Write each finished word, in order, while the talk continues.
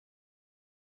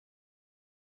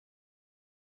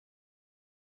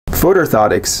Foot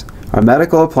orthotics are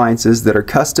medical appliances that are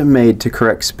custom made to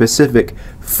correct specific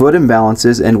foot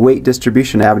imbalances and weight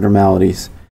distribution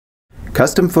abnormalities.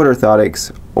 Custom foot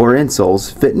orthotics, or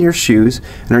insoles, fit in your shoes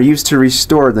and are used to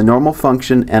restore the normal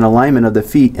function and alignment of the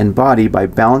feet and body by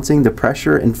balancing the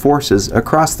pressure and forces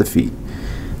across the feet.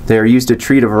 They are used to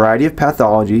treat a variety of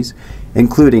pathologies,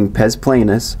 including pes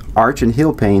planus, arch and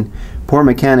heel pain, poor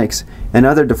mechanics, and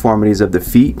other deformities of the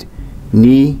feet,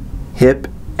 knee, hip,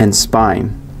 and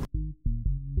spine.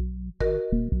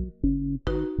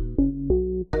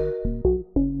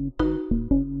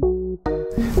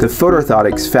 The foot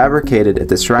orthotics fabricated at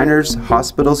the Shriners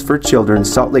Hospitals for Children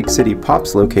Salt Lake City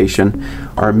POPS location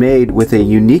are made with a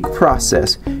unique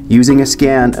process using a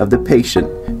scan of the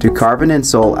patient to carve an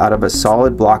insole out of a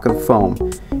solid block of foam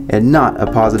and not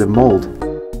a positive mold.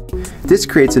 This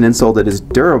creates an insole that is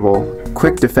durable,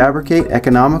 quick to fabricate,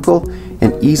 economical,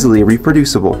 and easily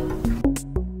reproducible.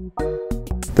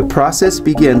 The process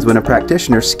begins when a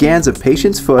practitioner scans a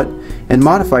patient's foot and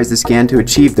modifies the scan to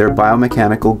achieve their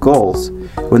biomechanical goals.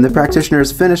 When the practitioner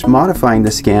is finished modifying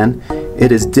the scan,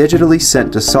 it is digitally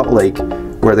sent to Salt Lake,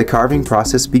 where the carving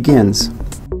process begins.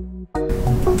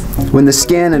 When the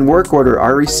scan and work order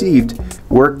are received,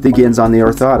 work begins on the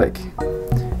orthotic.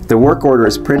 The work order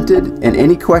is printed and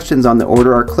any questions on the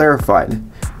order are clarified.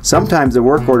 Sometimes the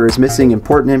work order is missing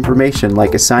important information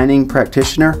like assigning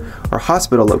practitioner or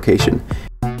hospital location.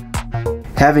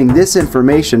 Having this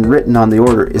information written on the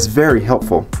order is very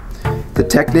helpful. The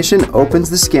technician opens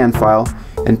the scan file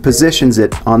and positions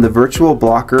it on the virtual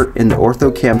blocker in the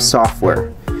OrthoCam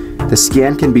software. The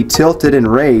scan can be tilted and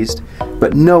raised,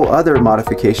 but no other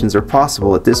modifications are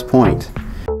possible at this point.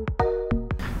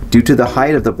 Due to the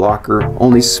height of the blocker,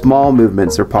 only small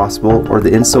movements are possible or the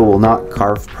insole will not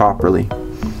carve properly.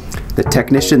 The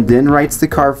technician then writes the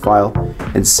carve file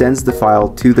and sends the file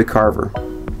to the carver.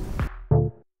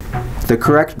 The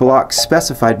correct block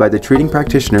specified by the treating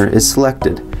practitioner is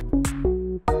selected.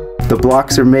 The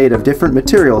blocks are made of different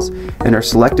materials and are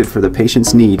selected for the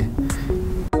patient's need.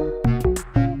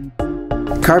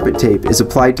 Carpet tape is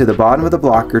applied to the bottom of the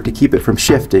blocker to keep it from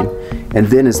shifting and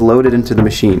then is loaded into the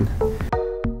machine.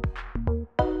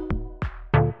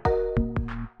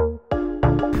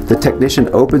 The technician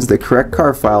opens the correct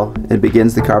carve file and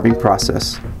begins the carving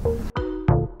process.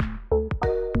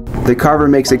 The carver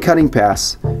makes a cutting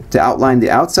pass to outline the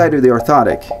outside of the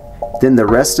orthotic, then the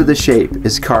rest of the shape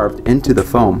is carved into the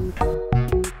foam.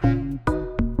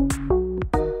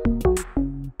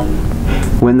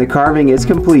 When the carving is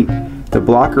complete, the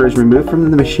blocker is removed from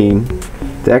the machine,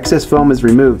 the excess foam is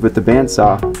removed with the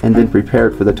bandsaw, and then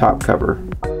prepared for the top cover.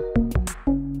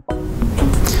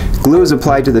 Glue is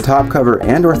applied to the top cover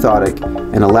and orthotic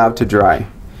and allowed to dry.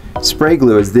 Spray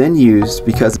glue is then used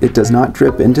because it does not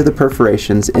drip into the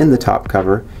perforations in the top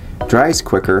cover, dries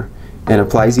quicker, and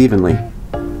applies evenly.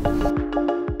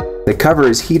 The cover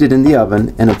is heated in the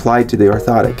oven and applied to the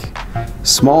orthotic.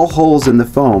 Small holes in the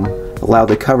foam allow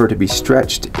the cover to be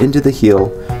stretched into the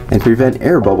heel and prevent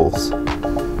air bubbles.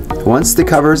 Once the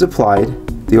cover is applied,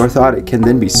 the orthotic can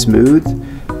then be smoothed,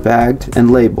 bagged,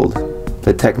 and labeled.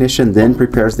 The technician then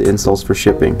prepares the insoles for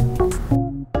shipping.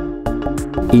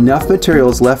 Enough material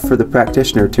is left for the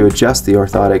practitioner to adjust the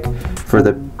orthotic for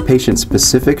the patient's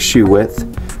specific shoe width,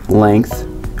 length,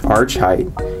 arch height,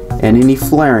 and any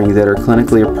flaring that are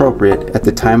clinically appropriate at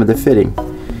the time of the fitting.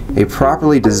 A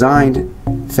properly designed,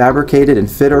 fabricated,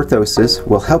 and fit orthosis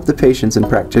will help the patients and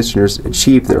practitioners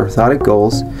achieve their orthotic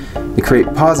goals and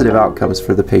create positive outcomes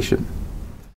for the patient.